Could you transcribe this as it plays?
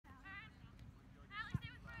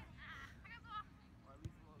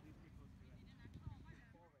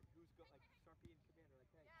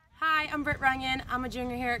Hi, I'm Brit Runyen. I'm a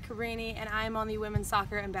junior here at Cabrini, and I am on the women's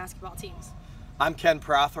soccer and basketball teams. I'm Ken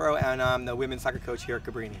Prothero, and I'm the women's soccer coach here at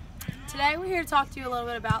Cabrini. Today we're here to talk to you a little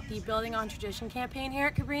bit about the Building on Tradition campaign here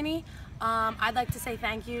at Cabrini. I'd like to say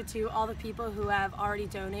thank you to all the people who have already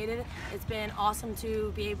donated. It's been awesome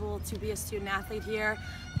to be able to be a student athlete here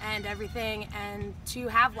and everything, and to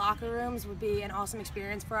have locker rooms would be an awesome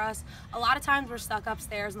experience for us. A lot of times we're stuck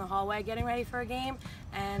upstairs in the hallway getting ready for a game,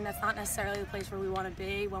 and that's not necessarily the place where we want to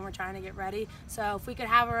be when we're trying to get ready. So if we could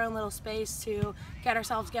have our own little space to get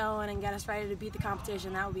ourselves going and get us ready to beat the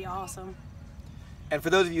competition, that would be awesome. And for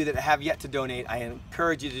those of you that have yet to donate, I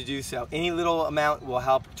encourage you to do so. Any little amount will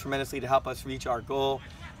help tremendously to help us reach our goal.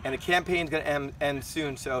 And the campaign is going to end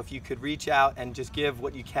soon, so if you could reach out and just give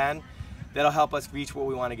what you can, that'll help us reach what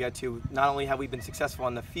we want to get to. Not only have we been successful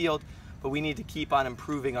on the field, but we need to keep on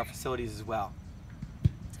improving our facilities as well.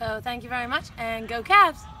 So thank you very much, and go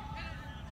Cavs!